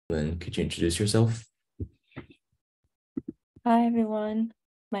Then could you introduce yourself? Hi everyone,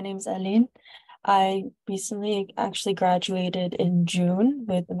 my name is Aline. I recently actually graduated in June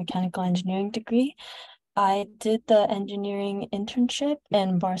with a mechanical engineering degree. I did the engineering internship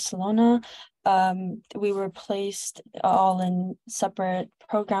in Barcelona. We were placed all in separate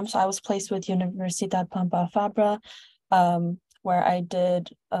programs. So I was placed with Universidad Pompeu Fabra, where I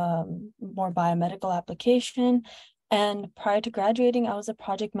did more biomedical application. And prior to graduating, I was a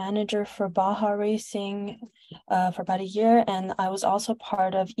project manager for Baja Racing for about a year, and I was also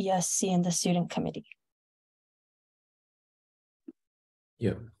part of ESC in the student committee.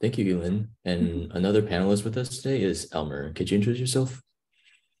 Yeah, thank you, Elin. And another panelist with us today is Elmer. Could you introduce yourself?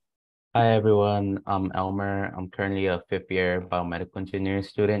 Hi everyone, I'm Elmer. I'm currently a fifth year biomedical engineering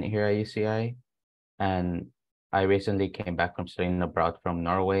student here at UCI. And I recently came back from studying abroad from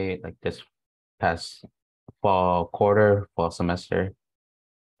Norway, like this past fall semester.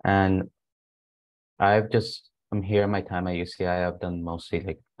 And I'm here my time at UCI. I've done mostly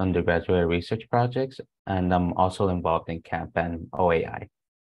like undergraduate research projects, and I'm also involved in camp and OAI.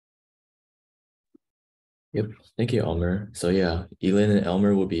 Yep, thank you, Elmer. So yeah, Elin and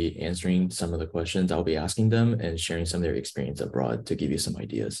Elmer will be answering some of the questions I'll be asking them and sharing some of their experience abroad to give you some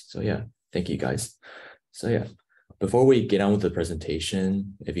ideas. So yeah, thank you guys. So yeah, before we get on with the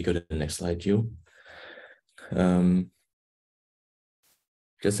presentation, if you go to the next slide, Jill.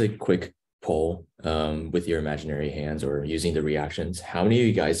 Just a quick poll with your imaginary hands or using the reactions. How many of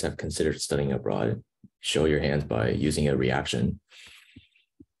you guys have considered studying abroad? Show your hands by using a reaction.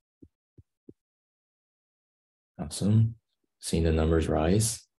 Awesome. Seeing the numbers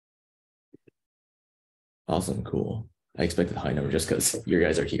rise. Awesome, cool. I expected a high number just because you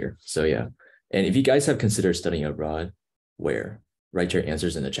guys are here. So yeah. And if you guys have considered studying abroad, where? Write your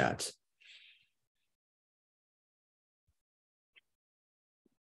answers in the chat.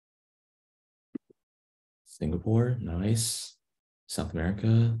 Singapore, nice. South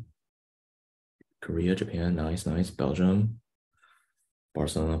America, Korea, Japan, nice, nice. Belgium,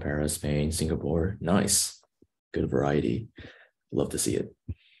 Barcelona, Paris, Spain, Singapore, nice. Good variety. Love to see it.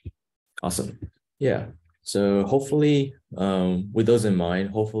 Awesome. Yeah. So hopefully, with those in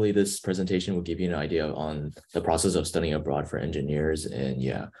mind, hopefully this presentation will give you an idea on the process of studying abroad for engineers. And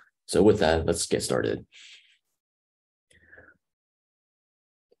yeah, so with that, let's get started.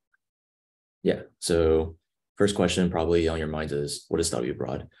 Yeah. So first question probably on your minds is, what is study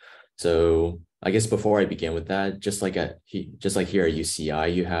abroad? So I guess before I begin with that, just like here at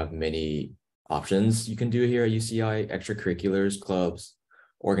UCI, you have many options you can do here at UCI: extracurriculars, clubs,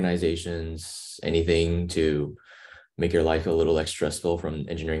 organizations, anything to make your life a little less stressful from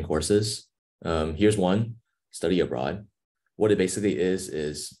engineering courses. Here's one: study abroad. What it basically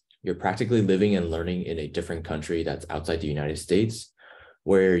is you're practically living and learning in a different country that's outside the United States,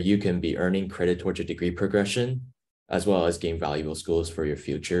 where you can be earning credit towards your degree progression, as well as gain valuable skills for your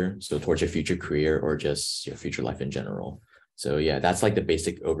future. So towards your future career or just your future life in general. So yeah, that's like the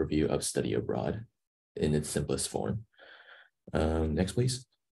basic overview of study abroad in its simplest form. Next, please.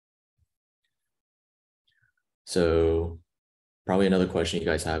 So probably another question you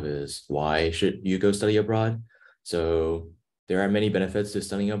guys have is, why should you go study abroad? So there are many benefits to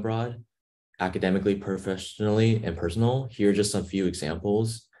studying abroad, academically, professionally, and personal. Here are just some few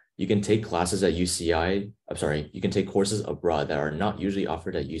examples. You can take classes at UCI. You can take courses abroad that are not usually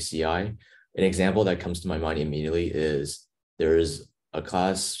offered at UCI. An example that comes to my mind immediately is there's a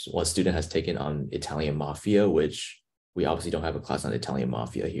class one student has taken on Italian mafia, which we obviously don't have a class on Italian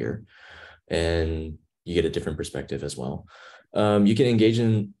mafia here. And you get a different perspective as well. You can engage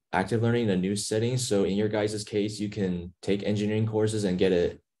in active learning in a new setting. So in your guys' case, you can take engineering courses and get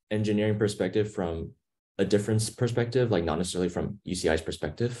an engineering perspective from a different perspective, like not necessarily from UCI's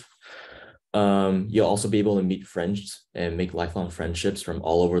perspective. You'll also be able to meet friends and make lifelong friendships from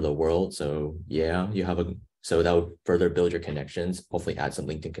all over the world. So yeah, so that would further build your connections, hopefully add some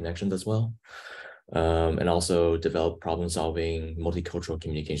LinkedIn connections as well. And also develop problem solving, multicultural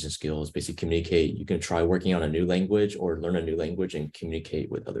communication skills, basically communicate. You can try working on a new language or learn a new language and communicate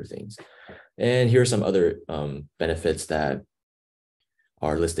with other things. And here are some other benefits that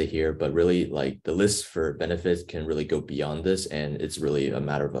are listed here, but really like the list for benefits can really go beyond this, and it's really a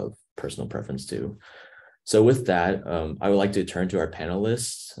matter of personal preference too. So with that, I would like to turn to our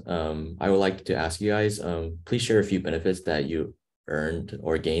panelists. I would like to ask you guys, please share a few benefits that you earned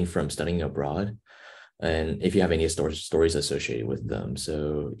or gained from studying abroad, and if you have any stories associated with them.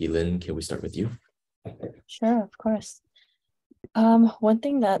 So Elin, can we start with you? Sure, of course. One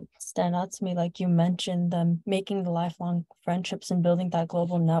thing that stand out to me, like you mentioned, them making the lifelong friendships and building that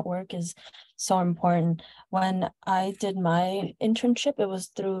global network is so important. When I did my internship, it was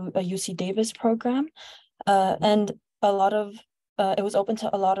through a UC Davis program, and a lot of it was open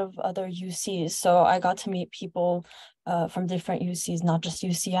to a lot of other UCs. So I got to meet people from different UCs, not just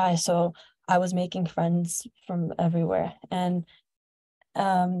UCI. So I was making friends from everywhere. And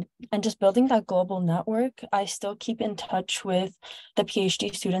just building that global network, I still keep in touch with the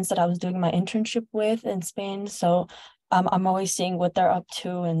PhD students that I was doing my internship with in Spain. So I'm always seeing what they're up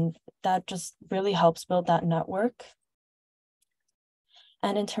to, and that just really helps build that network.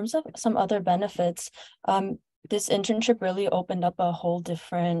 And in terms of some other benefits, this internship really opened up a whole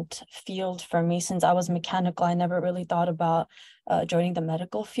different field for me. Since I was mechanical, I never really thought about joining the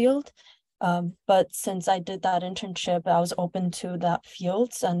medical field. But since I did that internship, I was open to that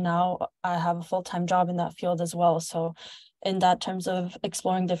field, and now I have a full-time job in that field as well. So in that terms of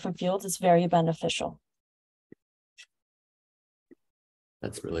exploring different fields, it's very beneficial.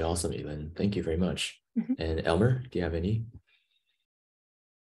 That's really awesome, Elin. Thank you very much. Mhm. And Elmer, do you have any?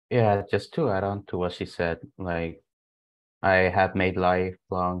 Yeah, just to add on to what she said, like I have made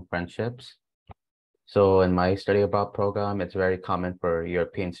lifelong friendships. So in my study abroad program, it's very common for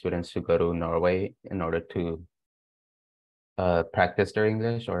European students to go to Norway in order to practice their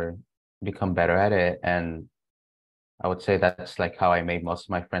English or become better at it. And I would say that's like how I made most of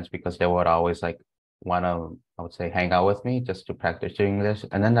my friends, because they would always like want to, I would say, hang out with me just to practice their English.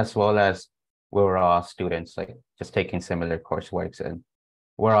 And then as well as we were all students, like just taking similar courseworks, and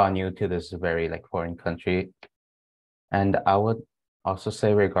we're all new to this very like foreign country. And I would also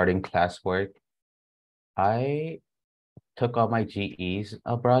say regarding classwork, I took all my GEs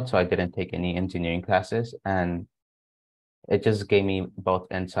abroad, so I didn't take any engineering classes, and it just gave me both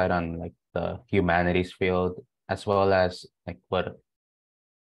insight on like the humanities field as well as like what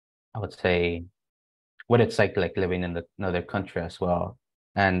I would say what it's like living in another country as well.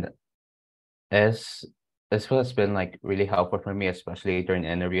 And it's this has been like really helpful for me, especially during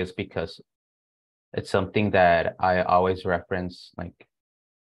interviews, because it's something that I always reference, like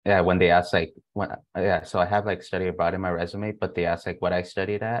yeah, when they ask like when yeah, so I have like study abroad in my resume, but they ask like what I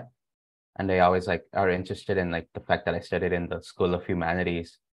studied at, and they always like are interested in like the fact that I studied in the School of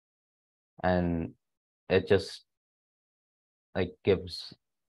Humanities. And it just like gives,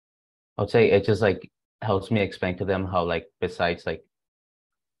 I would say it just like helps me explain to them how like besides like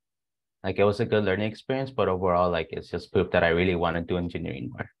it was a good learning experience, but overall like it's just proof that I really want to do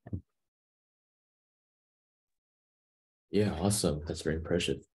engineering more. Yeah, awesome. That's very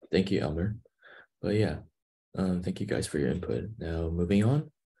impressive. Thank you, Elmer. But yeah, thank you guys for your input. Now moving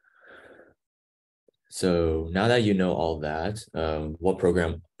on. So now that you know all that, what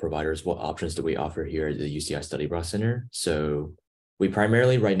program providers, what options do we offer here at the UCI Study Abroad Center? So we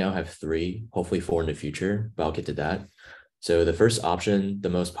primarily right now have 3, hopefully 4 in the future, but I'll get to that. So the first option, the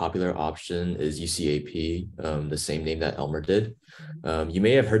most popular option is UCAP, the same name that Elmer did. You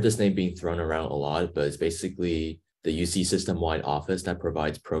may have heard this name being thrown around a lot, but it's basically the UC system-wide office that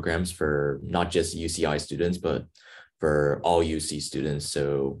provides programs for not just UCI students, but for all UC students.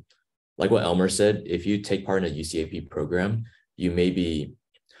 So like what Elmer said, if you take part in a UCAP program, you may be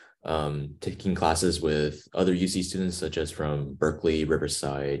taking classes with other UC students, such as from Berkeley,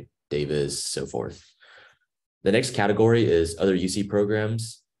 Riverside, Davis, so forth. The next category is other UC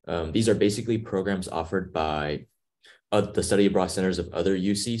programs. These are basically programs offered by the study abroad centers of other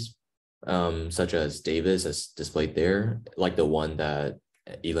UCs, such as Davis, as displayed there, like the one that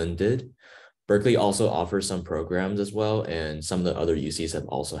Elin did. Berkeley also offers some programs as well, and some of the other UCs have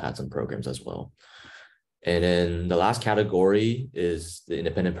also had some programs as well. And then the last category is the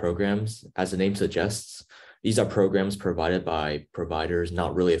independent programs. As the name suggests, these are programs provided by providers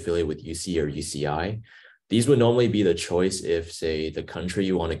not really affiliated with UC or UCI. These would normally be the choice if, say, the country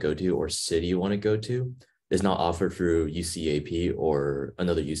you want to go to or city you want to go to is not offered through UCAP or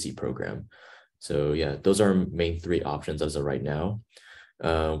another UC program. So yeah, those are our main 3 options as of right now.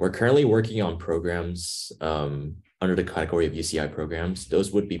 We're currently working on programs under the category of UCI programs.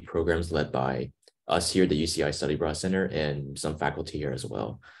 Those would be programs led by us here at the UCI Study Abroad Center and some faculty here as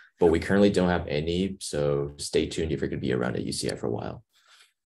well. But we currently don't have any, so stay tuned if you're going to be around at UCI for a while.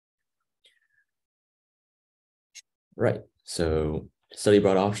 Right, so study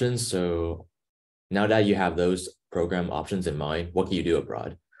abroad options. So now that you have those program options in mind, what can you do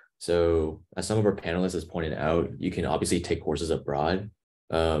abroad? So as some of our panelists has pointed out, you can obviously take courses abroad.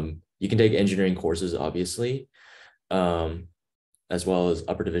 You can take engineering courses, obviously. as well as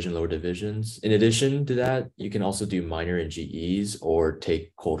upper division, lower divisions. In addition to that, you can also do minor in GEs or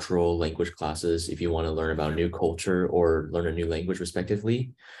take cultural language classes if you want to learn about a new culture or learn a new language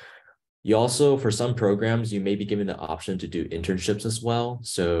respectively. You also, for some programs, you may be given the option to do internships as well.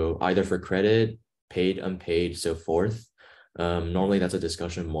 So either for credit, paid, unpaid, so forth. Normally that's a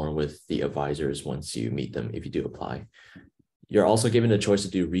discussion more with the advisors once you meet them if you do apply. You're also given the choice to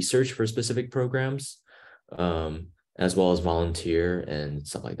do research for specific programs, as well as volunteer and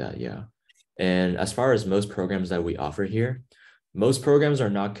stuff like that, yeah. And as far as most programs that we offer here, most programs are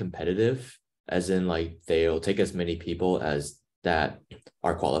not competitive, as in like they'll take as many people as that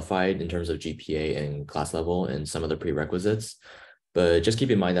are qualified in terms of GPA and class level and some of the prerequisites. But just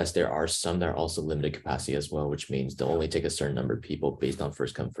keep in mind that there are some that are also limited capacity as well, which means they'll only take a certain number of people based on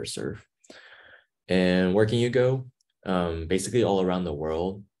first come, first serve. And where can you go? Basically all around the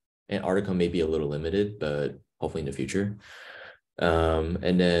world. Antarctica may be a little limited, but hopefully in the future.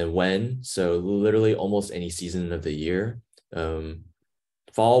 And then when, so literally almost any season of the year.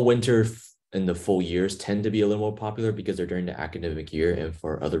 Fall, winter, and the full years tend to be a little more popular because they're during the academic year, and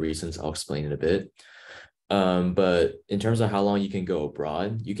for other reasons, I'll explain in a bit. But in terms of how long you can go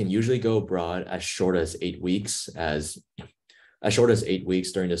abroad, you can usually go abroad as short as 8 weeks, as short as 8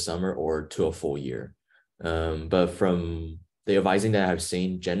 weeks during the summer or to a full year. But from the advising that I've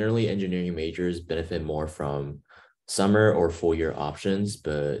seen, generally engineering majors benefit more from summer or full year options.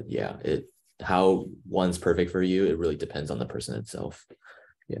 But yeah, how one's perfect for you, it really depends on the person itself.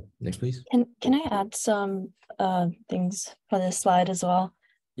 Yeah, next please. Can I add some things for this slide as well?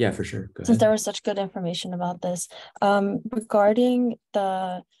 Yeah, for sure. Go Since ahead. there was such good information about this. Regarding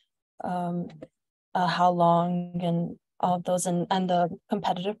the how long and all of those and the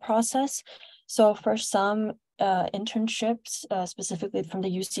competitive process. So for some internships, specifically from the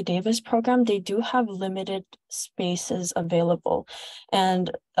UC Davis program, they do have limited spaces available,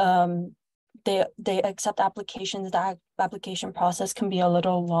 and they accept applications. That application process can be a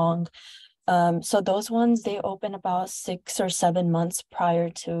little long. So those ones, they open about 6 or 7 months prior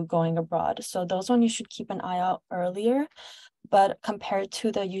to going abroad. So those ones you should keep an eye out earlier. But compared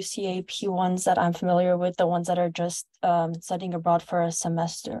to the UCAP ones that I'm familiar with, the ones that are just studying abroad for a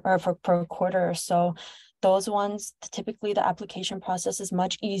semester or for a quarter or so, those ones, typically the application process is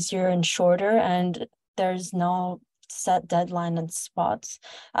much easier and shorter, and there's no set deadline and spots.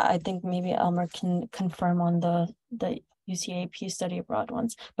 I think maybe Elmer can confirm on the UCAP study abroad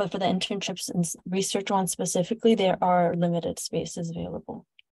ones, but for the internships and research ones specifically, there are limited spaces available.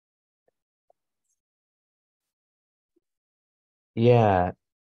 Yeah,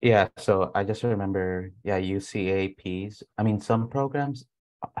 so I just remember, UCAPs. I mean, some programs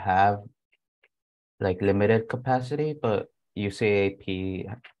have like limited capacity, but UCAP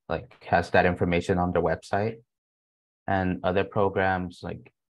like has that information on their website. And other programs,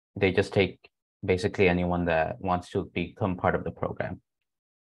 like they just take basically anyone that wants to become part of the program.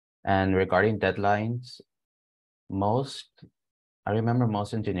 And regarding deadlines, I remember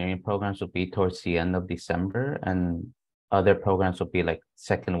most engineering programs would be towards the end of December, and other programs would be like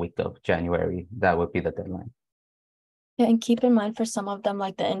second week of January. That would be the deadline. Yeah, and keep in mind for some of them,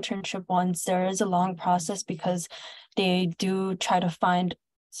 like the internship ones, there is a long process because they do try to find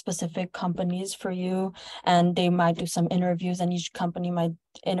specific companies for you, and they might do some interviews, and each company might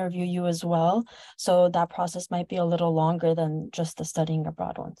interview you as well. So that process might be a little longer than just the studying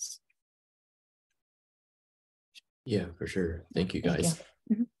abroad ones. Yeah, for sure. Thank you, guys.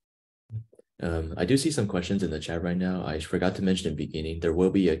 Thank you. I do see some questions in the chat right now. I forgot to mention in the beginning, there will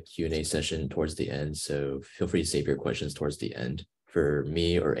be a Q&A session towards the end, so feel free to save your questions towards the end for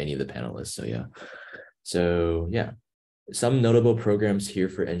me or any of the panelists. So yeah, some notable programs here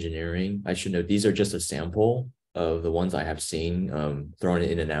for engineering. I should note these are just a sample of the ones I have seen thrown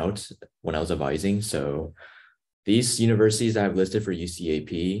in and out when I was advising. So these universities that I've listed for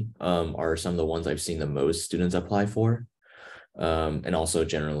UCAP are some of the ones I've seen the most students apply for, and also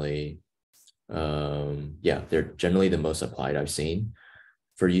generally, they're generally the most applied I've seen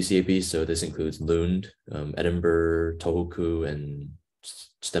for UCAP. So this includes Lund, Edinburgh, Tohoku, and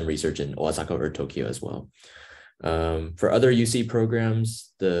STEM research in Osaka or Tokyo as well. For other UC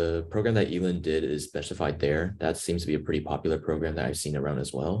programs, the program that Elin did is specified there. That seems to be a pretty popular program that I've seen around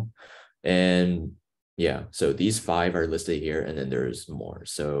as well. And yeah, so these 5 are listed here, and then there's more.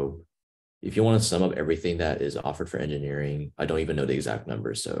 So if you want to sum up everything that is offered for engineering, I don't even know the exact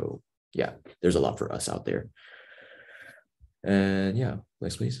number. So yeah, there's a lot for us out there. And yeah,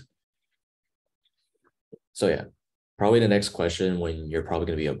 next please. So yeah, probably the next question when you're probably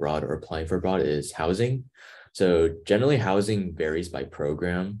going to be abroad or applying for abroad is housing. So generally housing varies by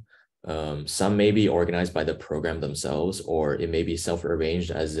program, Some may be organized by the program themselves, or it may be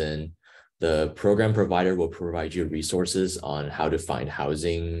self-arranged, as in the program provider will provide you resources on how to find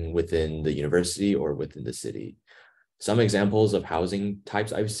housing within the university or within the city. Some examples of housing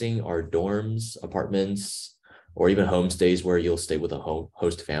types I've seen are dorms, apartments, or even homestays where you'll stay with a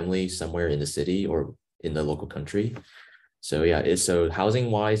host family somewhere in the city or in the local country. So yeah, so housing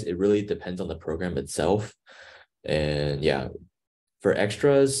wise, it really depends on the program itself. And yeah, for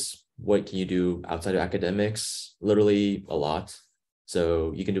extras, what can you do outside of academics? Literally a lot.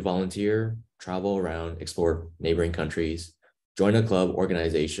 So you can do volunteer, travel around, explore neighboring countries, join a club,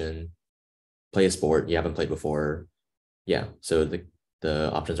 organization, play a sport you haven't played before. Yeah, so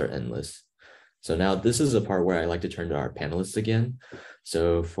the options are endless. So now this is a part where I like to turn to our panelists again.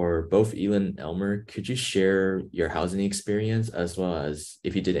 So for both Elin and Elmer, could you share your housing experience as well as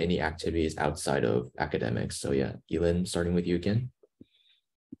if you did any activities outside of academics? So yeah, Elin, starting with you again.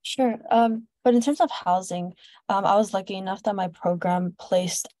 Sure. But in terms of housing, I was lucky enough that my program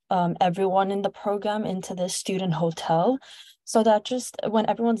placed everyone in the program into the student hotel. So that just when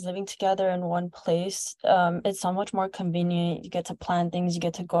everyone's living together in one place, it's so much more convenient. You get to plan things, you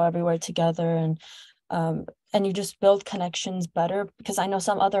get to go everywhere together, and you just build connections better, because I know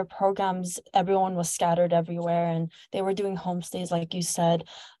some other programs, everyone was scattered everywhere and they were doing homestays, like you said,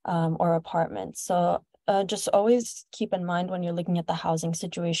 or apartments. So just always keep in mind when you're looking at the housing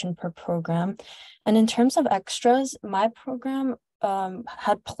situation per program. And in terms of extras, my program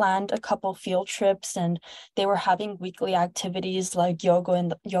had planned a couple field trips, and they were having weekly activities like yoga in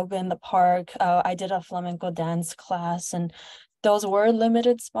the park. I did a flamenco dance class, and those were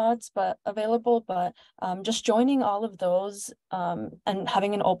limited spots but available. But just joining all of those and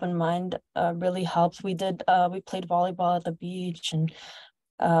having an open mind really helps. We played volleyball at the beach, and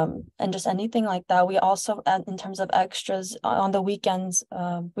just anything like that. We also, in terms of extras on the weekends,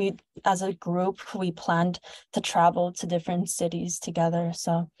 we as a group, we planned to travel to different cities together.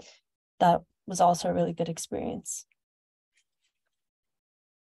 So that was also a really good experience.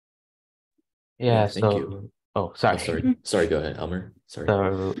 Yeah, thank you. Oh, sorry. Sorry, go ahead, Elmer. Sorry.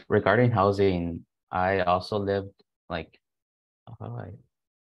 So regarding housing, I also lived like,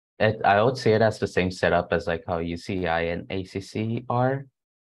 I would say it as the same setup as like how UCI and ACC are.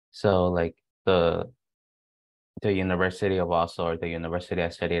 So like the University of Oslo, or the university I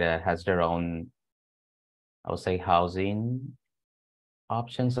studied at, has their own, I would say, housing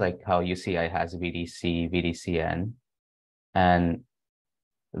options, like how UCI has VDC, VDCN. And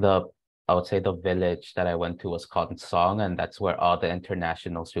I would say the village that I went to was called Song, and that's where all the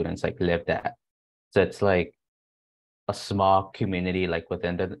international students like lived at. So it's like a small community like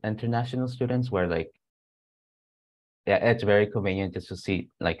within the international students, where like, yeah, it's very convenient just to see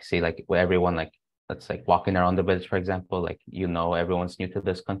like where everyone like, that's like walking around the village, for example, like, everyone's new to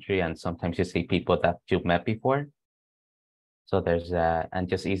this country, and sometimes you see people that you've met before. So there's that, and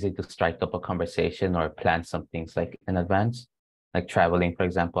just easy to strike up a conversation or plan some things like in advance. Like traveling, for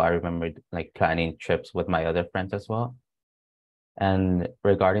example, I remember like planning trips with my other friends as well. And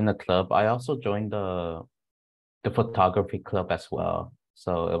regarding the club, I also joined the photography club as well.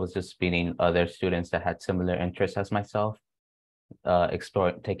 So it was just meeting other students that had similar interests as myself,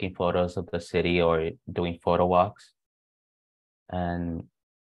 taking photos of the city or doing photo walks. And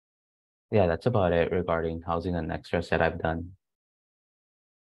yeah, that's about it regarding housing and extras that I've done.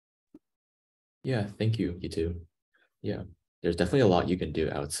 Yeah, thank you, you too. Yeah, there's definitely a lot you can do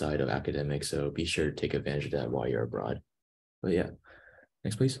outside of academics, so be sure to take advantage of that while you're abroad. But yeah,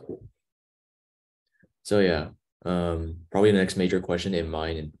 next please. So yeah, probably the next major question in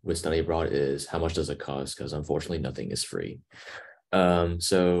mind with study abroad is how much does it cost? Because unfortunately nothing is free.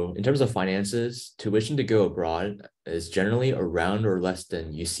 So in terms of finances, tuition to go abroad is generally around or less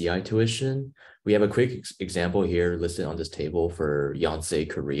than UCI tuition. We have a quick example here listed on this table for Yonsei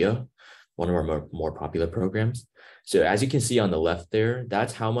Korea, one of our more popular programs. So as you can see on the left there,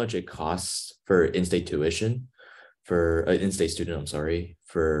 that's how much it costs for in-state tuition for an in-state student, I'm sorry,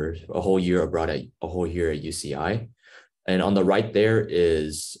 for a whole year abroad at UCI. And on the right there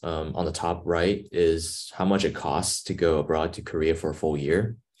is, on the top right is how much it costs to go abroad to Korea for a full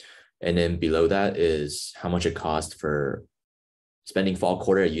year. And then below that is how much it costs for spending fall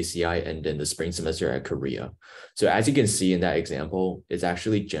quarter at UCI and then the spring semester at Korea. So as you can see in that example, it's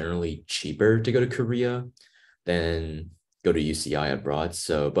actually generally cheaper to go to Korea than go to UCI abroad.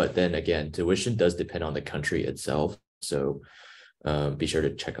 So, but then again, tuition does depend on the country itself. So be sure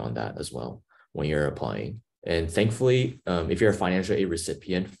to check on that as well when you're applying. And thankfully, if you're a financial aid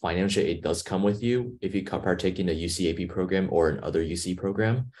recipient, financial aid does come with you if you partake in a UCAP program or another UC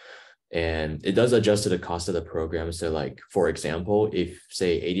program. And it does adjust to the cost of the program. So like, for example, if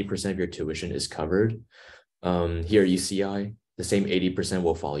say 80% of your tuition is covered, here at UCI, the same 80%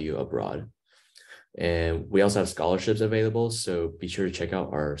 will follow you abroad. And we also have scholarships available. So be sure to check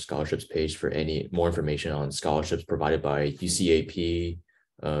out our scholarships page for any more information on scholarships provided by UCAP,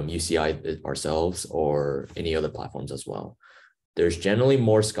 UCI ourselves, or any other platforms as well. There's generally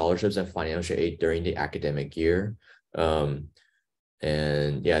more scholarships and financial aid during the academic year.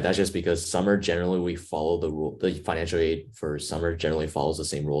 And yeah, that's just because summer generally we follow the rule. The financial aid for summer generally follows the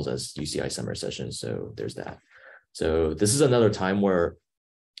same rules as UCI summer session. So there's that. So this is another time where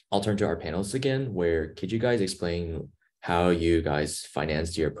I'll turn to our panelists again, where could you guys explain how you guys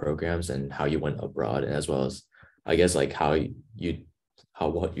financed your programs and how you went abroad, as well as I guess like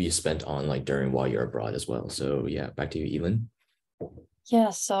what you spent on like during while you're abroad as well. So yeah, back to you, Elin.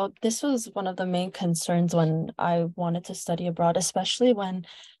 Yeah, so this was one of the main concerns when I wanted to study abroad, especially when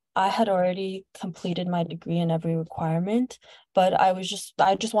I had already completed my degree in every requirement, but I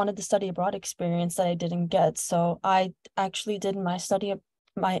just wanted the study abroad experience that I didn't get. So I actually did my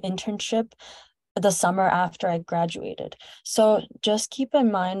internship the summer after I graduated. So just keep in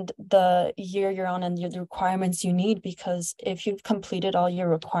mind the year you're on and the requirements you need, because if you've completed all your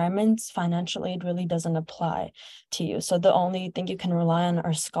requirements, financial aid really doesn't apply to you. So the only thing you can rely on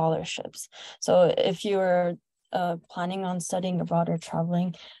are scholarships. So if you're planning on studying abroad or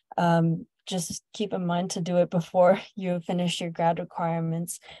traveling, just keep in mind to do it before you finish your grad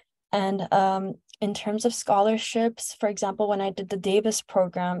requirements. And in terms of scholarships, for example, when I did the Davis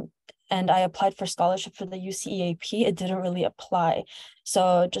program and I applied for scholarship for the UCEAP, it didn't really apply.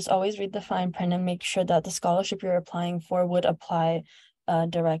 So just always read the fine print and make sure that the scholarship you're applying for would apply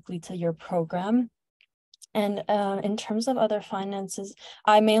directly to your program. And in terms of other finances,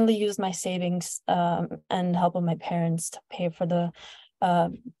 I mainly use my savings and help of my parents to pay for the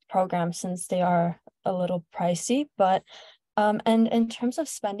program, since they are a little pricey. But and in terms of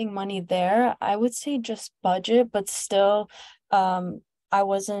spending money there, I would say just budget, but still I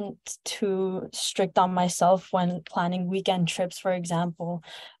wasn't too strict on myself when planning weekend trips, for example,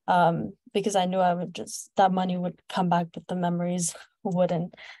 because I knew that money would come back, but the memories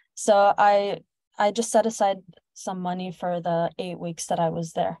wouldn't. So I just set aside some money for the 8 weeks that I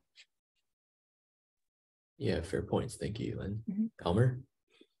was there. Yeah, fair points. Thank you, Elin. Elmer?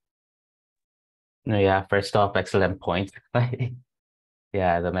 No, yeah, first off, excellent point.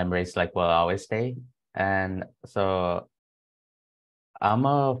 Yeah, the memories like will always stay. And so I'm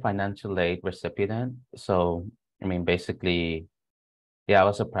a financial aid recipient. So, I mean, basically, yeah, I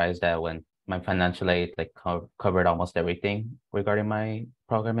was surprised that when my financial aid like covered almost everything regarding my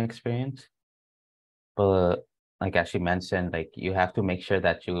programming experience. But like as you mentioned, like you have to make sure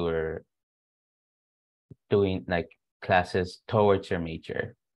that you were doing like classes towards your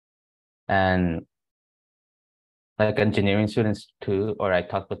major. And like engineering students too, or I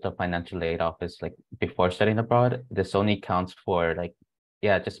talked with the financial aid office like before studying abroad, this only counts for like,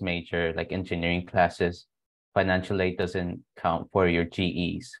 yeah, just major like engineering classes. Financial aid doesn't count for your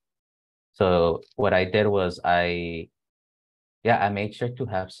GEs. So what I did was I made sure to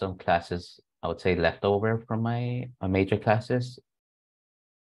have some classes, I would say leftover from my major classes,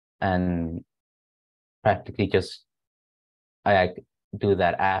 and practically just I do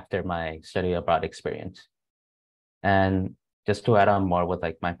that after my study abroad experience. And just to add on more with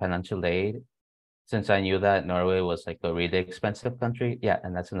like my financial aid, since I knew that Norway was like a really expensive country, yeah,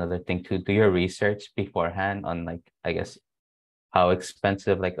 and that's another thing to do your research beforehand on like, I guess, how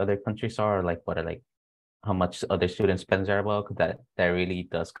expensive like other countries are, or like what are like how much other students spend there, well, because that really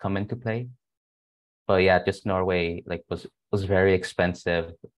does come into play. But yeah, just Norway like was very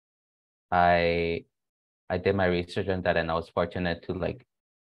expensive. I did my research on that, and I was fortunate to like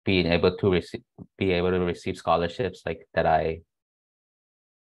be able to receive scholarships like that I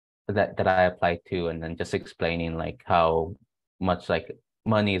applied to, and then just explaining like how much like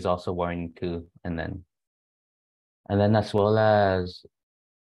money is also worrying too, and then as well as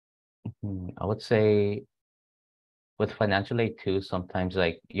I would say with financial aid too, sometimes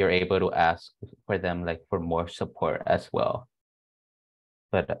like you're able to ask for them like for more support as well,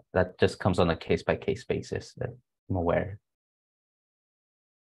 but that just comes on a case-by-case basis that I'm aware.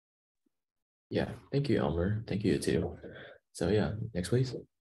 Yeah, thank you, Elmer. Thank you too. So yeah, next please.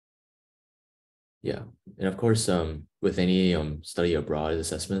 Yeah, and of course, with any study abroad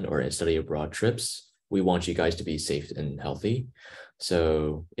assessment or study abroad trips, we want you guys to be safe and healthy.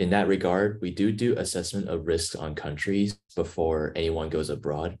 So in that regard, we do assessment of risks on countries before anyone goes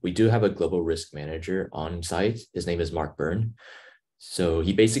abroad. We do have a global risk manager on site. His name is Mark Byrne. So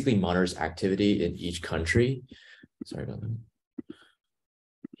he basically monitors activity in each country. Sorry about that.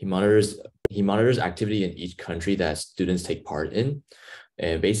 he monitors activity in each country that students take part in.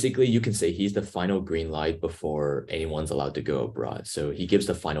 And basically, you can say he's the final green light before anyone's allowed to go abroad. So he gives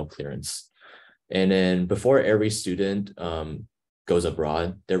the final clearance. And then before every student goes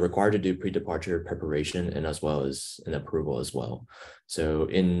abroad, they're required to do pre-departure preparation and as well as an approval as well. So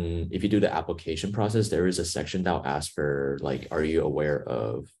if you do the application process, there is a section that will ask for like, are you aware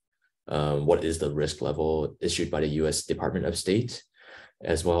of what is the risk level issued by the U.S. Department of State,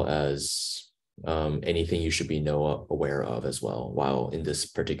 as well as anything you should be aware of as well while in this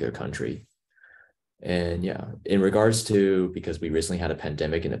particular country. And yeah, in regards to, because we recently had a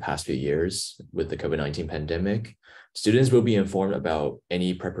pandemic in the past few years with the COVID-19 pandemic, students will be informed about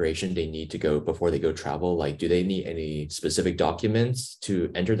any preparation they need to go before they go travel. Like, do they need any specific documents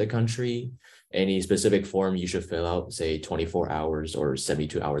to enter the country? Any specific form you should fill out, say 24 hours or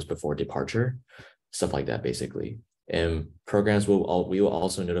 72 hours before departure, stuff like that, basically. And we will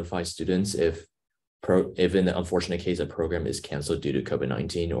also notify students if in the unfortunate case a program is canceled due to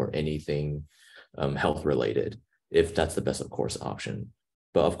COVID-19 or anything health related, if that's the best, of course, option.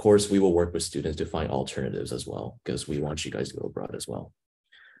 But of course, we will work with students to find alternatives as well, because we want you guys to go abroad as well.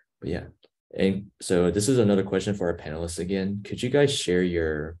 But yeah, and so this is another question for our panelists again. Could you guys share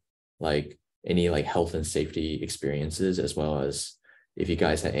your any health and safety experiences, as well as if you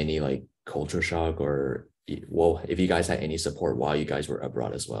guys had any culture shock, or if you guys had any support while you guys were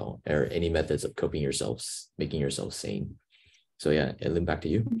abroad as well, or any methods of making yourself sane? So yeah, Ellen, back to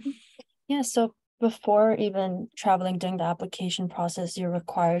you. Yeah, so before even traveling during the application process, you're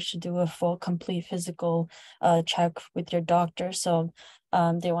required to do a full, complete physical check with your doctor. So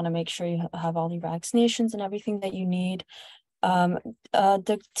they want to make sure you have all your vaccinations and everything that you need.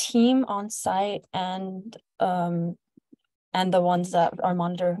 The team on site and the ones that are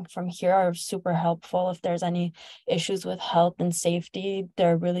monitoring from here are super helpful. If there's any issues with health and safety,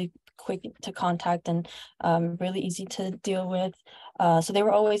 they're really quick to contact and really easy to deal with. So they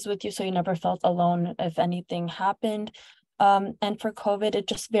were always with you, so you never felt alone if anything happened. And for COVID, it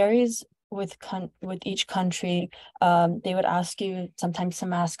just varies with each country. They would ask you sometimes to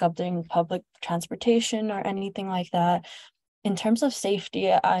mask up during public transportation or anything like that. In terms of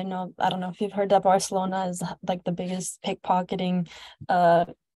safety, I don't know if you've heard that Barcelona is like the biggest pickpocketing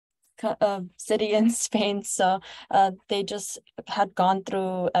city in Spain. So they just had gone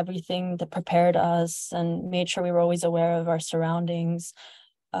through everything that prepared us and made sure we were always aware of our surroundings.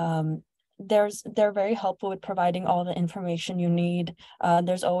 They're very helpful with providing all the information you need.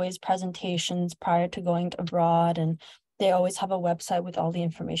 There's always presentations prior to going abroad, and they always have a website with all the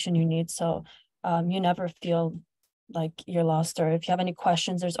information you need. So you never feel like you're lost, or if you have any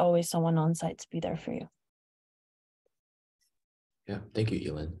questions, there's always someone on site to be there for you. Yeah, thank you,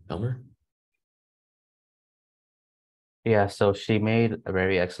 Elin. Elmer? Yeah, so she made a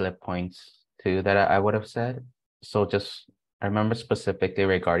very excellent points too that I would have said. So I remember specifically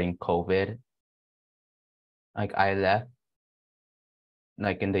regarding COVID, I left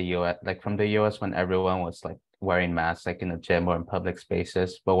in the US, from the US when everyone was wearing masks in the gym or in public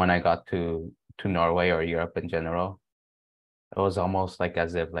spaces. But when I got to Norway or Europe in general, it was almost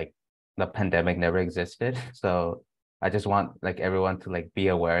as if the pandemic never existed. So I just want everyone to be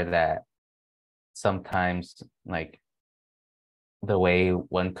aware that sometimes the way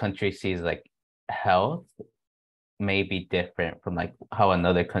one country sees health may be different from how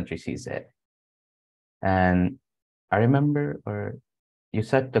another country sees it. And I remember, or you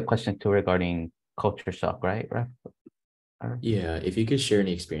said the question too regarding culture shock, right, Raf? Yeah, if you could share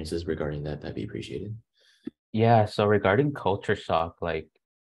any experiences regarding that, that'd be appreciated. Yeah, so regarding culture shock,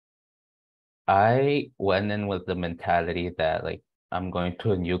 I went in with the mentality that I'm going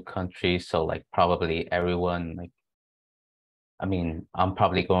to a new country, so probably everyone I mean, I'm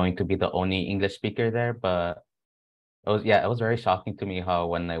probably going to be the only English speaker there, but it was very shocking to me how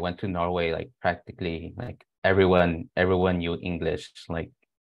when I went to Norway, practically everyone knew English.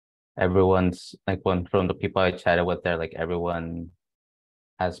 Everyone's one from the people I chatted with there, everyone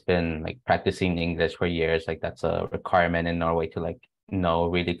has been practicing English for years. That's a requirement in Norway to know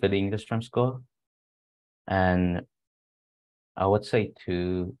really good English from school. And I would say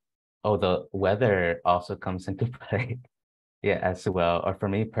too, the weather also comes into play. Yeah, as well. Or for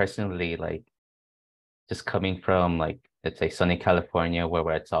me personally, just coming from let's say sunny California,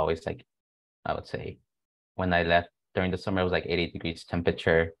 where it's always I would say when I left during the summer, it was 80 degrees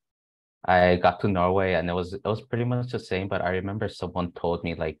temperature. I got to Norway and it was pretty much the same, but I remember someone told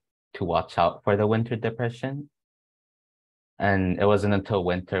me to watch out for the winter depression. And it wasn't until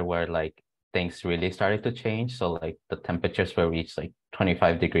winter where things really started to change. So the temperatures were reached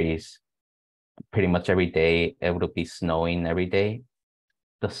 25 degrees pretty much every day. It would be snowing every day.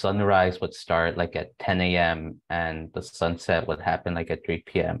 the sunrise would start like at 10 a.m. and the sunset would happen like at 3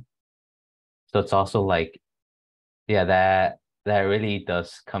 p.m. So it's also like, yeah, that really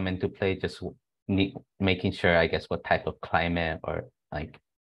does come into play, just making sure, I guess, what type of climate or like,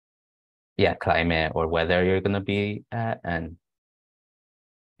 yeah, climate or weather you're gonna be at. And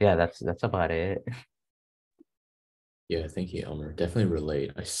yeah, that's about it. Yeah, thank you, Elmer. Definitely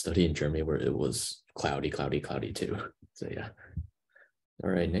relate. I studied in Germany where it was cloudy too. So yeah. All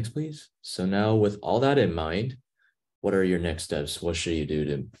right, next please. So now with all that in mind, what are your next steps? What should you do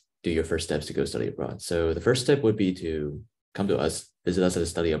to do your first steps to go study abroad? So the first step would be to come to us, visit us at the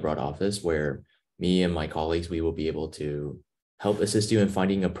study abroad office, where me and my colleagues, we will be able to help assist you in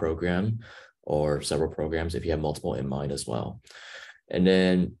finding a program or several programs if you have multiple in mind as well. And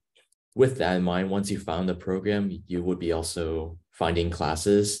then with that in mind, once you found the program, you would be also finding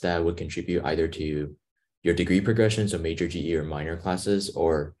classes that would contribute either to your degree progression, so major GE or minor classes,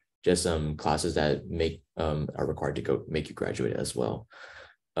 or just some classes that are required to go make you graduate as well.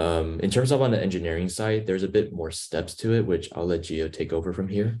 In terms of on the engineering side, there's a bit more steps to it, which I'll let Gio take over from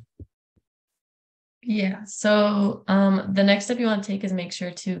here. Yeah, so the next step you want to take is make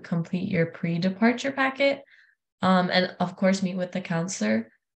sure to complete your pre-departure packet, and of course meet with the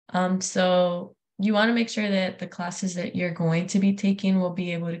counselor. So you want to make sure that the classes that you're going to be taking will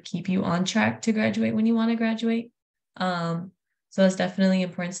be able to keep you on track to graduate when you want to graduate. So it's definitely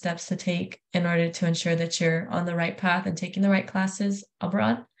important steps to take in order to ensure that you're on the right path and taking the right classes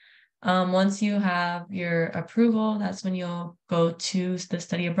abroad. Once you have your approval, that's when you'll go to the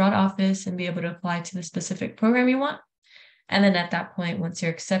study abroad office and be able to apply to the specific program you want. And then at that point, once you're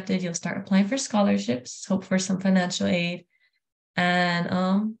accepted, you'll start applying for scholarships, hope for some financial aid,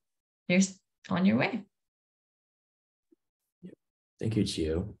 and you're on your way. Thank you,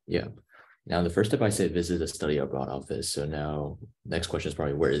 Gio. Yeah. Now, the first step I said visit the study abroad office. So now next question is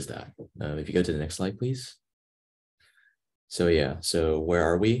probably, where is that? If you go to the next slide, please. So yeah, so where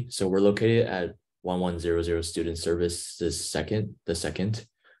are we? So we're located at 1100 Student Services the second,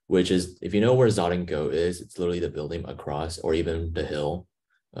 which is, if you know where Zod & Go is, it's literally the building across, or even the hill.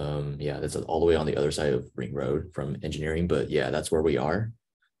 Yeah, that's all the way on the other side of Ring Road from engineering, but yeah, that's where we are.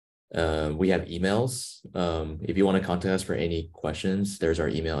 We have emails. If you want to contact us for any questions, there's our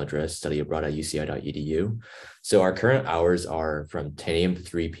email address, studyabroad@uci.edu. So our current hours are from 10 a.m. to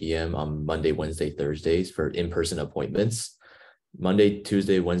 3 p.m. on Monday, Wednesday, Thursdays for in-person appointments. Monday,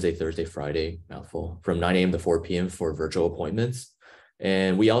 Tuesday, Wednesday, Thursday, Friday, mouthful, from 9 a.m. to 4 p.m. for virtual appointments.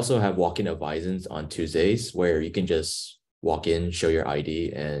 And we also have walk-in advisors on Tuesdays where you can just walk in, show your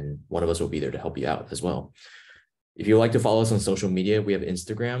ID, and one of us will be there to help you out as well. If you would like to follow us on social media, we have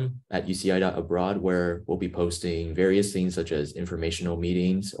Instagram at uci.abroad, where we'll be posting various things such as informational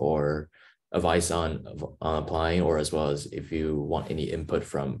meetings or advice on applying, or as well as if you want any input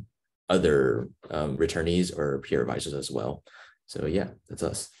from other returnees or peer advisors as well. So yeah, that's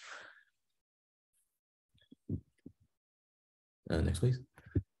us. Next, please.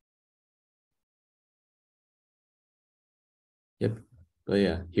 Yep. But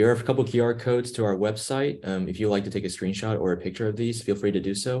yeah, here are a couple QR codes to our website. If you'd like to take a screenshot or a picture of these, feel free to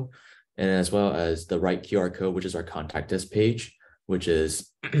do so. And as well as the right QR code, which is our contact us page, which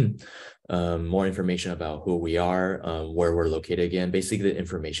is more information about who we are, where we're located again, basically the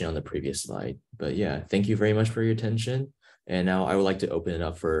information on the previous slide. But yeah, thank you very much for your attention. And now I would like to open it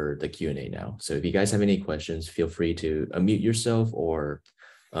up for the Q&A now. So if you guys have any questions, feel free to unmute yourself or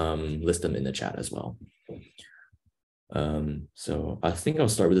list them in the chat as well. So I think I'll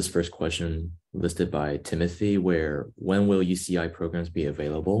start with this first question listed by Timothy, where when will UCI programs be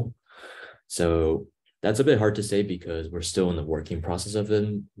available? So that's a bit hard to say because we're still in the working process of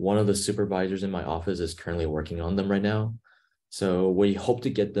them. One of the supervisors in my office is currently working on them right now. So we hope to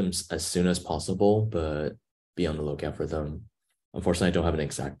get them as soon as possible, but be on the lookout for them. Unfortunately, I don't have an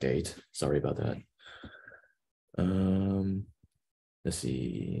exact date. Sorry about that. Let's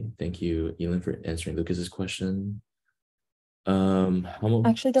see. Thank you, Elin, for answering Lucas's question.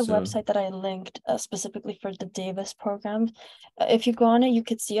 Actually, the website that I linked specifically for the Davis program, if you go on it, you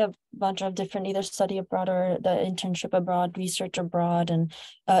could see a bunch of different either study abroad or the internship abroad, research abroad, and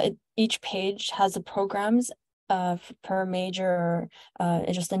each page has the programs per major or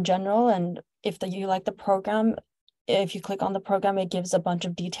just in general. And if you like the program, if you click on the program, it gives a bunch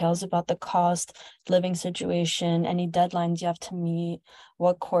of details about the cost, living situation, any deadlines you have to meet,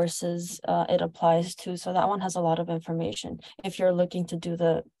 what courses it applies to. So that one has a lot of information if you're looking to do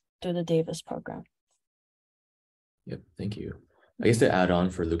the Davis program. Yep, thank you. I guess to add on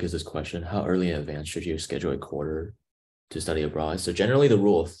for Lucas's question, how early in advance should you schedule a quarter to study abroad? So generally the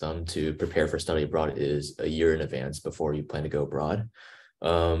rule of thumb to prepare for study abroad is a year in advance before you plan to go abroad.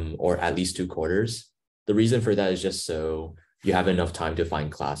 or at least 2 quarters. The reason for that is just so you have enough time to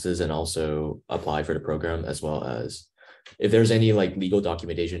find classes and also apply for the program, as well as if there's any like legal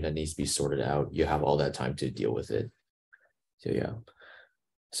documentation that needs to be sorted out, you have all that time to deal with it. So yeah.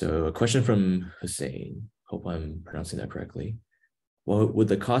 So a question from Hussein. Hope I'm pronouncing that correctly. Well, would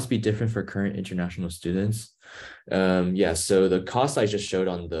the cost be different for current international students? Yeah, so the cost I just showed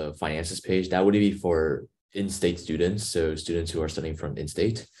on the finances page, that would be for in-state students, so students who are studying from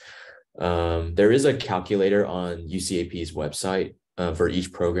in-state. There is a calculator on UCAP's website for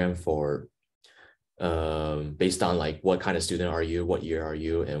each program for based on like what kind of student are you, what year are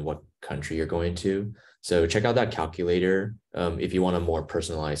you, and what country you're going to. So check out that calculator if you want a more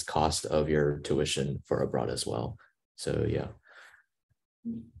personalized cost of your tuition for abroad as well. So yeah.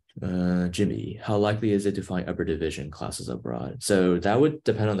 Jimmy, how likely is it to find upper division classes abroad? So that would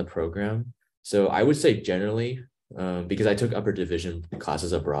depend on the program. So I would say generally, because I took upper division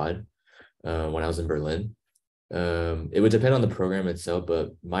classes abroad when I was in Berlin, it would depend on the program itself,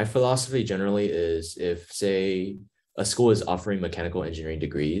 but my philosophy generally is if, say, a school is offering mechanical engineering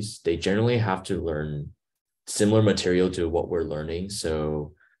degrees, they generally have to learn similar material to what we're learning.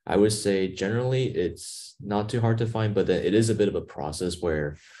 So I would say generally it's not too hard to find, but then it is a bit of a process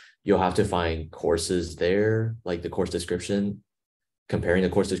where you'll have to find courses there, like the course description, comparing the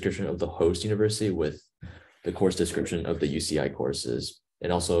course description of the host university with the course description of the UCI courses.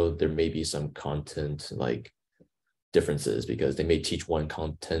 And also there may be some content like differences because they may teach one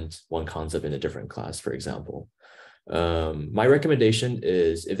concept in a different class, for example. My recommendation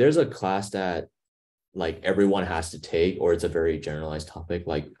is if there's a class that like everyone has to take, or it's a very generalized topic,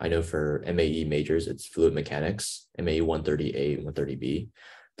 like I know for MAE majors, it's fluid mechanics, MAE 130A, 130B.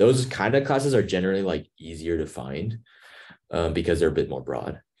 Those kind of classes are generally like easier to find because they're a bit more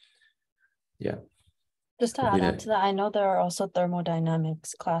broad. Yeah. Just to add on to that, I know there are also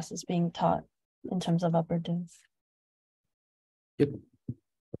thermodynamics classes being taught in terms of upper div. Yep,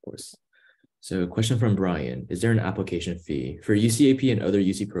 of course. So a question from Brian, is there an application fee? For UCAP and other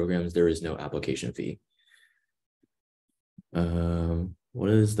UC programs, there is no application fee. What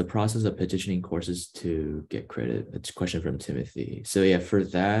is the process of petitioning courses to get credit? It's a question from Timothy. So yeah, for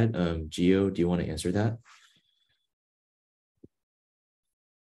that, Gio, do you want to answer that?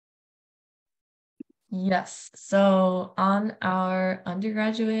 Yes. So on our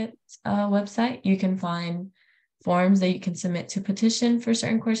undergraduate website, you can find forms that you can submit to petition for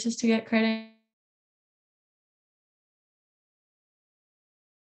certain courses to get credit.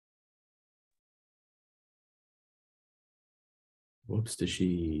 Whoops, did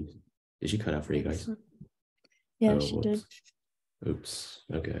she cut out for you guys? Yeah, she did. Oops.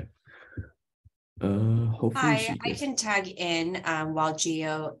 Okay. Hopefully I can tag in while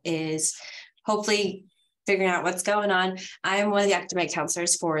Gio is hopefully figuring out what's going on. I'm one of the academic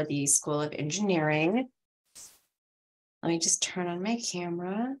counselors for the School of Engineering. Let me just turn on my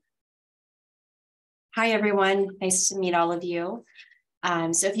camera. Hi, everyone. Nice to meet all of you.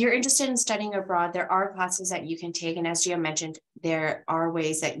 So if you're interested in studying abroad, there are classes that you can take. And as Gio mentioned, there are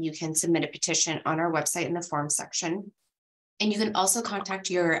ways that you can submit a petition on our website in the form section. And you can also contact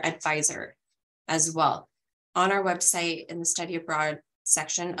your advisor as well. On our website, in the study abroad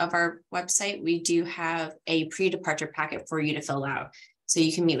section of our website, we do have a pre-departure packet for you to fill out. So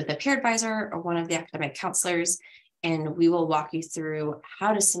you can meet with a peer advisor or one of the academic counselors, and we will walk you through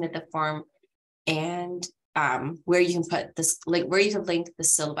how to submit the form and where you can put this, like where you can link the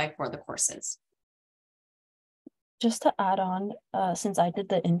syllabi for the courses. Just to add on, since I did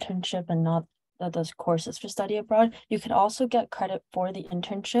the internship and not those courses for study abroad, you can also get credit for the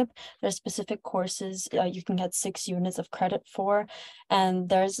internship. There's specific courses you can get 6 units of credit for, and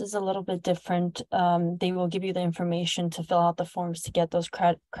theirs is a little bit different. They will give you the information to fill out the forms to get those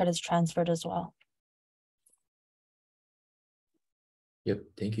credits transferred as well. Yep.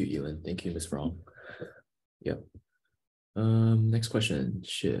 Thank you, Elin. Thank you, Ms. Wrong. Yep. Next question,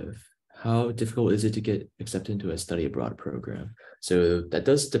 Shiv. How difficult is it to get accepted into a study abroad program? So that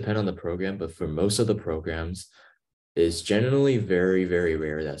does depend on the program, but for most of the programs, it's generally very, very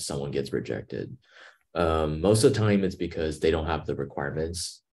rare that someone gets rejected. Most of the time it's because they don't have the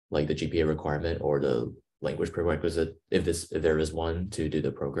requirements, like the GPA requirement or the language prerequisite, if there is one, to do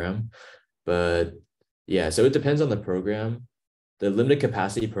the program. But yeah, so it depends on the program. The limited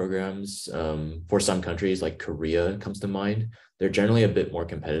capacity programs for some countries like Korea comes to mind. They're generally a bit more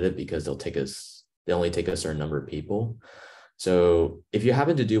competitive because they only take a certain number of people. So if you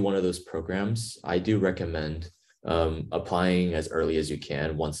happen to do one of those programs, I do recommend applying as early as you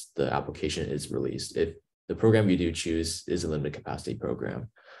can once the application is released. If the program you do choose is a limited capacity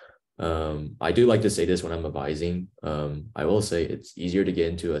program. I do like to say this when I'm advising. I will say it's easier to get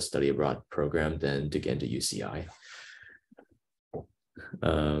into a study abroad program than to get into UCI.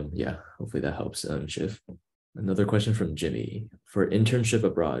 Yeah, hopefully that helps, Shiv. Another question from Jimmy. For internship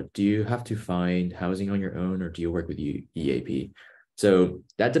abroad, do you have to find housing on your own or do you work with EAP? So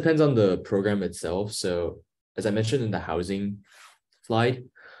that depends on the program itself. So as I mentioned in the housing slide,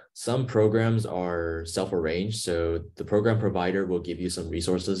 some programs are self-arranged. So the program provider will give you some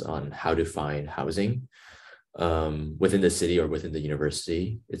resources on how to find housing within the city or within the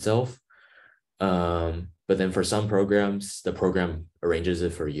university itself. But then for some programs, the program arranges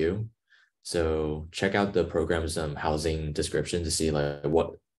it for you. So check out the program's housing description to see like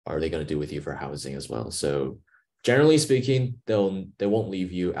what are they going to do with you for housing as well. So generally speaking, they won't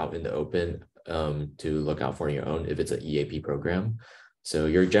leave you out in the open to look out for your own if it's an EAP program. So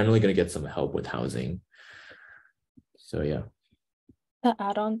you're generally going to get some help with housing. So yeah. To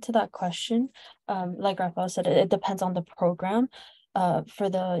add on to that question, like Raphael said, it depends on the program. For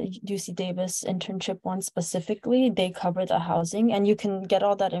the UC Davis internship one specifically, they cover the housing, and you can get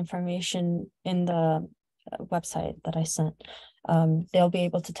all that information in the website that I sent. They'll be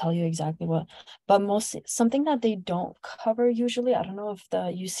able to tell you exactly what, but something that they don't cover usually, I don't know if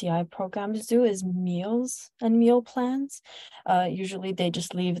the UCI programs do, is meals and meal plans. Usually they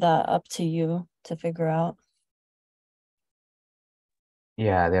just leave that up to you to figure out.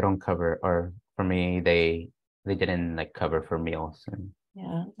 Yeah, they don't cover, or for me, they didn't like cover for meals. And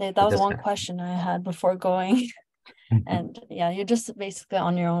yeah, that was one question I had before going. And yeah, you're just basically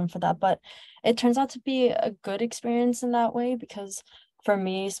on your own for that. But it turns out to be a good experience in that way, because for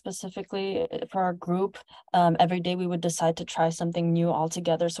me specifically, for our group, every day we would decide to try something new all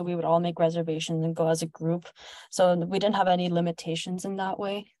together. So we would all make reservations and go as a group. So we didn't have any limitations in that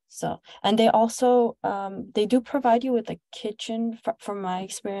way. So, and they also, they do provide you with a kitchen from my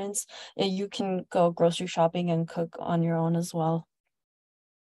experience. You can go grocery shopping and cook on your own as well.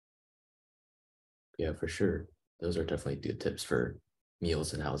 Yeah, for sure. Those are definitely good tips for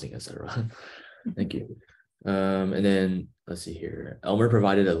meals and housing, etc. Thank you. And then let's see here. Elmer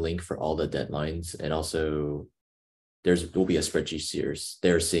provided a link for all the deadlines, and also will be a spreadsheet here.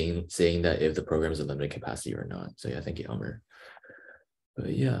 They're saying that if the program is a limited capacity or not. So yeah, thank you, Elmer.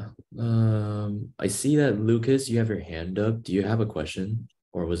 But yeah, I see that Lucas, you have your hand up. Do you have a question,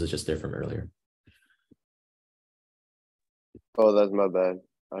 or was it just there from earlier? Oh, that's my bad.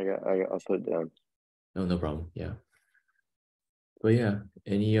 I'll put it down. No, no problem. Yeah. But yeah,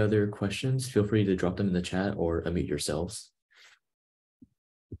 any other questions? Feel free to drop them in the chat or unmute yourselves.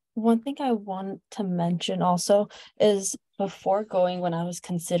 One thing I want to mention also is before going, when I was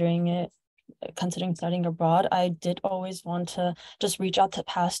considering studying abroad, I did always want to just reach out to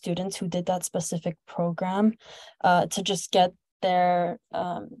past students who did that specific program to just get their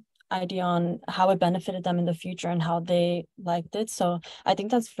idea on how it benefited them in the future and how they liked it. So I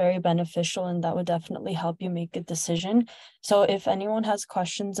think that's very beneficial, and that would definitely help you make a decision. So if anyone has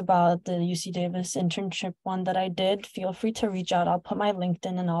questions about the UC Davis internship one that I did, feel free to reach out. I'll put my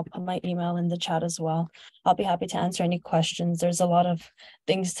LinkedIn and I'll put my email in the chat as well. I'll be happy to answer any questions. There's a lot of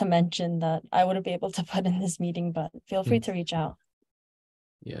things to mention that I wouldn't be able to put in this meeting, but feel free to reach out.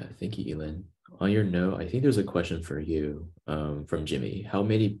 Yeah, thank you, Elin. On your note, I think there's a question for you from Jimmy.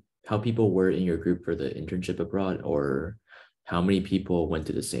 How people were in your group for the internship abroad, or how many people went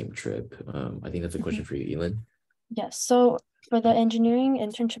to the same trip? I think that's a question for you, Elin. Yes, so for the engineering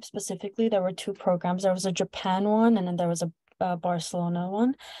internship specifically, there were two programs. There was a Japan one, and then there was a Barcelona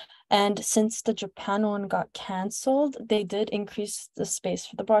one. And since the Japan one got canceled, they did increase the space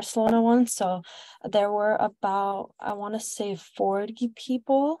for the Barcelona one. So there were about, I want to say 40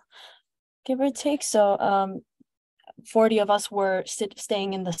 people, give or take. So 40 of us were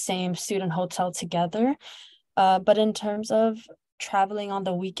staying in the same student hotel together. But in terms of traveling on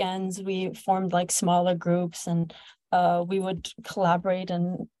the weekends, we formed like smaller groups, and we would collaborate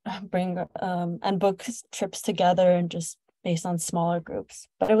and bring and book trips together, and just based on smaller groups.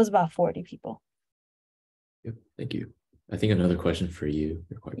 But it was about 40 people. Yep, thank you. I think another question for you,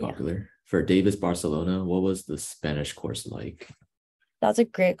 you're quite popular. For Davis Barcelona, what was the Spanish course like? That's a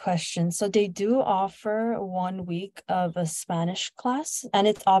great question. So they do offer 1 week of a Spanish class, and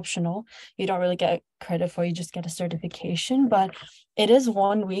it's optional. You don't really get credit for it, you just get a certification, but it is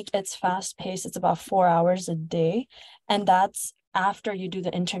 1 week. It's fast paced. It's about 4 hours a day. And that's after you do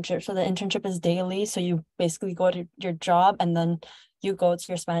the internship. So the internship is daily. So you basically go to your job and then you go to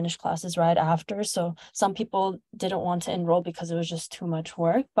your Spanish classes right after. So some people didn't want to enroll because it was just too much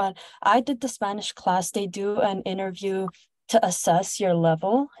work. But I did the Spanish class. They do an interview to assess your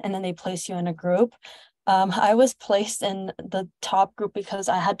level, and then they place you in a group. I was placed in the top group because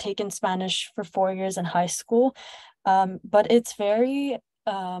I had taken Spanish for 4 years in high school. But it's very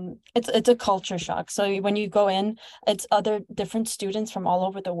it's a culture shock. So when you go in, it's other different students from all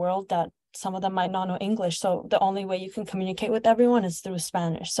over the world that some of them might not know English. So the only way you can communicate with everyone is through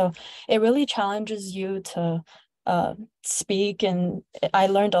Spanish. So it really challenges you to speak, and I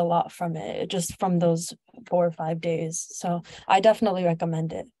learned a lot from it just from those 4 or 5 days. So I definitely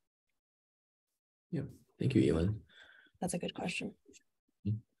recommend it. Yep. Thank you, Elin. That's a good question.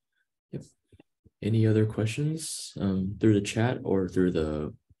 Yep. Any other questions through the chat or through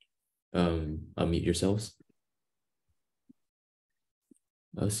the unmute yourselves?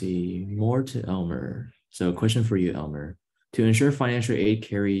 Let's see, more to Elmer. So question for you, Elmer. To ensure financial aid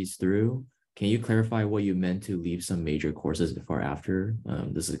carries through, can you clarify what you meant to leave some major courses before or after?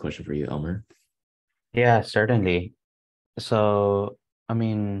 This is a question for you, Elmer. Yeah, certainly. So, I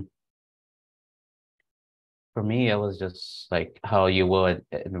mean, for me, it was just like how you would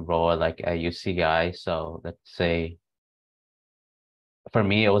enroll like at UCI. So let's say for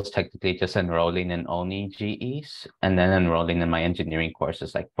me, it was technically just enrolling in only GEs and then enrolling in my engineering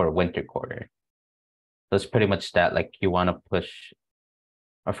courses like for winter quarter. So it's pretty much that like you want to push,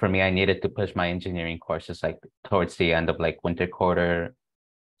 or for me, I needed to push my engineering courses like towards the end of like winter quarter,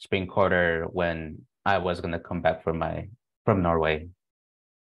 spring quarter when I was gonna come back from Norway.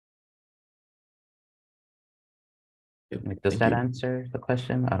 Yep. Like, does that answer the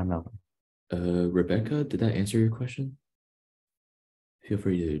question? I don't know. Rebecca, did that answer your question? Feel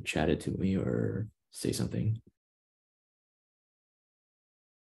free to chat it to me or say something.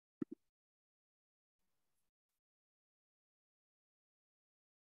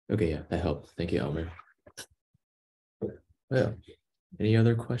 Okay, yeah, that helped. Thank you, Elmer. Yeah. Any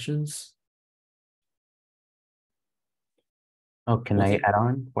other questions? Oh, can I add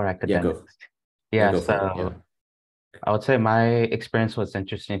on for academics? Yeah, Yeah, so I would say my experience was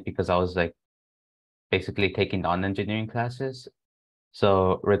interesting because I was like basically taking non-engineering classes.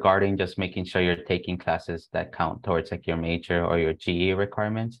 So regarding just making sure you're taking classes that count towards like your major or your GE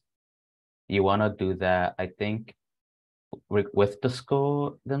requirements, you want to do that, I think, with the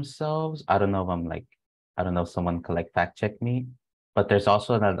school themselves. I don't know if I don't know if someone could like fact check me, but there's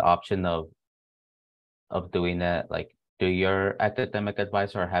also another option of doing that, like do your academic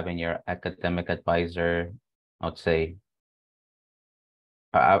advisor or having your academic advisor, I would say,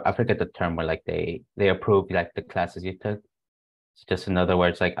 I forget the term where like they approve like the classes you took. It's just in other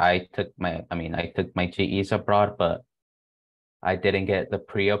words, like I took my GEs abroad, but I didn't get the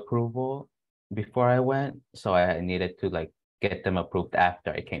pre-approval before I went. So I needed to like get them approved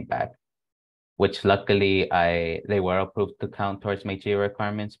after I came back, which luckily they were approved to count towards my GE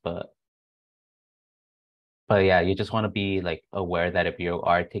requirements, but yeah, you just want to be like aware that if you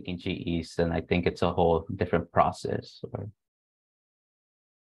are taking GEs, then I think it's a whole different process. Yeah,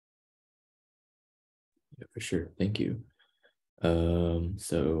 for sure. Thank you.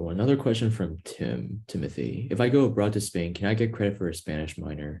 So another question from Timothy. If I go abroad to Spain, can I get credit for a Spanish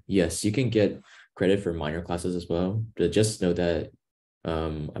minor? Yes, you can get credit for minor classes as well. But just know that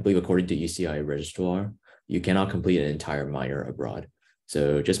I believe according to UCI registrar, you cannot complete an entire minor abroad.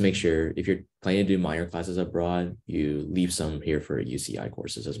 So just make sure if you're planning to do minor classes abroad, you leave some here for UCI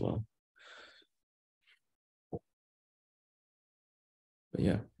courses as well. But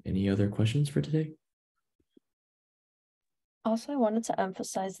yeah, any other questions for today? Also, I wanted to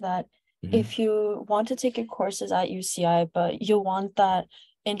emphasize that if you want to take your courses at UCI, but you want that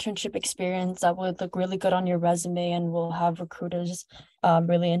internship experience that would look really good on your resume and will have recruiters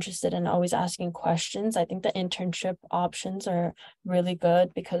really interested in always asking questions, I think the internship options are really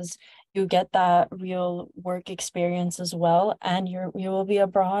good because you get that real work experience as well, and you will be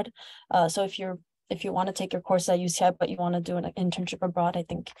abroad. So if you want to take your course at UCI, but you want to do an internship abroad, I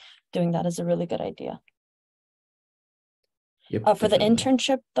think doing that is a really good idea. Yep, for the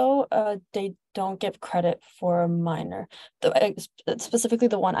internship though, they don't give credit for a minor. Specifically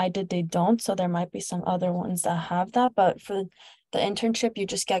the one I did, they don't. So there might be some other ones that have that. But for the internship, you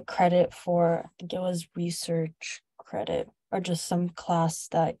just get credit for, I think it was research credit or just some class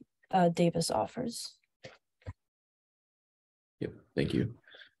that Davis offers. Yep, thank you.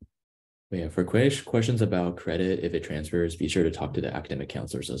 But yeah, for questions about credit, if it transfers, be sure to talk to the academic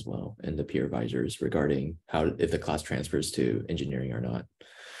counselors as well and the peer advisors regarding if the class transfers to engineering or not.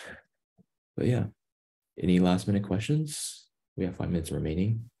 But yeah, any last minute questions? We have 5 minutes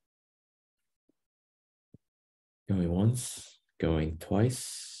remaining. Going once, going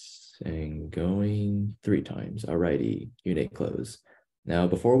twice, and going 3 times. Alrighty, unit close. Now,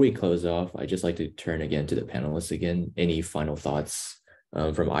 before we close off, I'd just like to turn again to the panelists again. Any final thoughts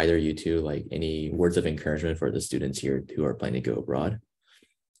from either you two, like any words of encouragement for the students here who are planning to go abroad.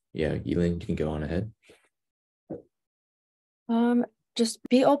 Yeah, Elin, you can go on ahead. Just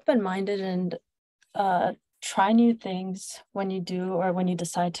be open-minded and try new things when you do or when you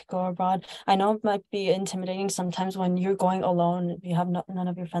decide to go abroad. I know it might be intimidating sometimes when you're going alone, you have none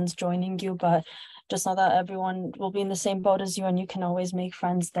of your friends joining you, but just know that everyone will be in the same boat as you, and you can always make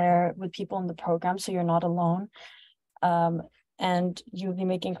friends there with people in the program, so you're not alone. And you'll be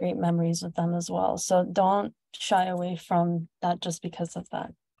making great memories with them as well. So don't shy away from that just because of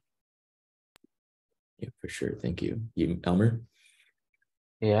that. Yeah, for sure. Thank you. You, Elmer?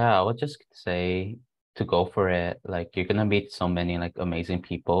 Yeah, I would just say to go for it. Like you're gonna meet so many like amazing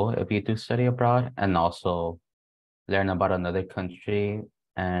people if you do study abroad, and also learn about another country,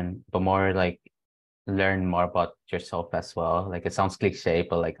 and but more like learn more about yourself as well. Like it sounds cliche,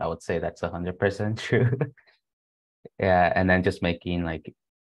 but like I would say that's 100% true. Yeah, and then just making like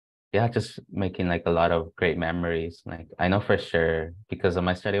just making like a lot of great memories. Like I know for sure because of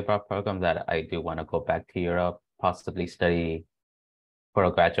my study abroad program that I do want to go back to Europe, possibly study for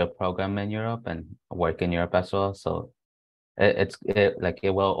a graduate program in Europe and work in Europe as well. So it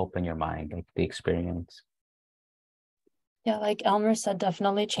will open your mind, like the experience. Yeah, like Elmer said,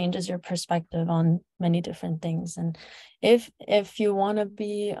 definitely changes your perspective on many different things. And if you want to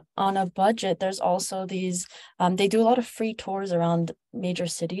be on a budget, there's also these, they do a lot of free tours around major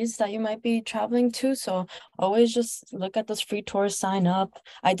cities that you might be traveling to. So always just look at those free tours, sign up.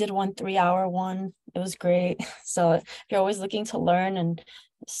 I did one 3-hour one. It was great. So if you're always looking to learn and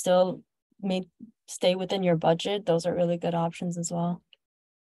still stay within your budget, those are really good options as well.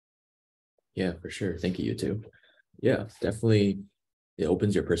 Yeah, for sure. Thank you, you two. Yeah, definitely. It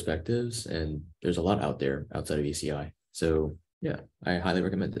opens your perspectives, and there's a lot out there outside of ECI. So yeah, I highly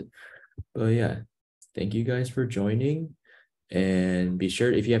recommend it. But yeah, thank you guys for joining. And be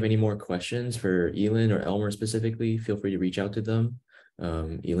sure, if you have any more questions for Elin or Elmer specifically, feel free to reach out to them.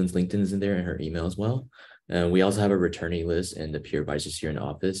 Elin's LinkedIn is in there and her email as well. And we also have a returning list and the peer advisors here in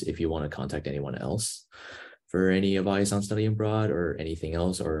office if you want to contact anyone else for any advice on studying abroad or anything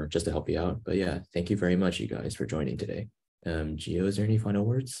else, or just to help you out. But yeah, thank you very much, you guys, for joining today. Gio, is there any final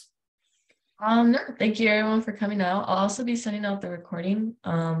words? No, thank you everyone for coming out. I'll also be sending out the recording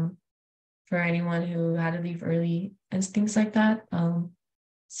for anyone who had to leave early and things like that.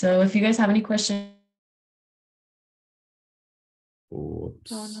 So if you guys have any questions.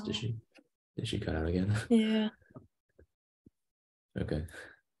 Whoops. Oh, no. Did she cut out again? Yeah. Okay.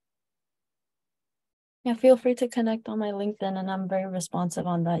 Yeah, feel free to connect on my LinkedIn, and I'm very responsive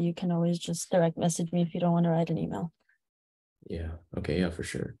on that. You can always just direct message me if you don't want to write an email. Yeah. Okay. Yeah, for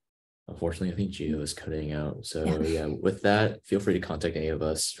sure. Unfortunately, I think Gio is cutting out. So Yeah. yeah, with that, feel free to contact any of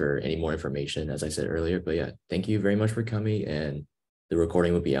us for any more information, as I said earlier. But yeah, thank you very much for coming, and the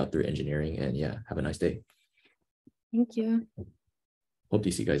recording will be out through engineering. And yeah, have a nice day. Thank you. Hope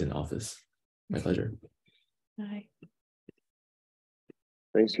to see you guys in the office. My pleasure. Bye.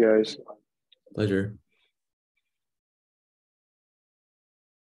 Thanks, guys. Pleasure.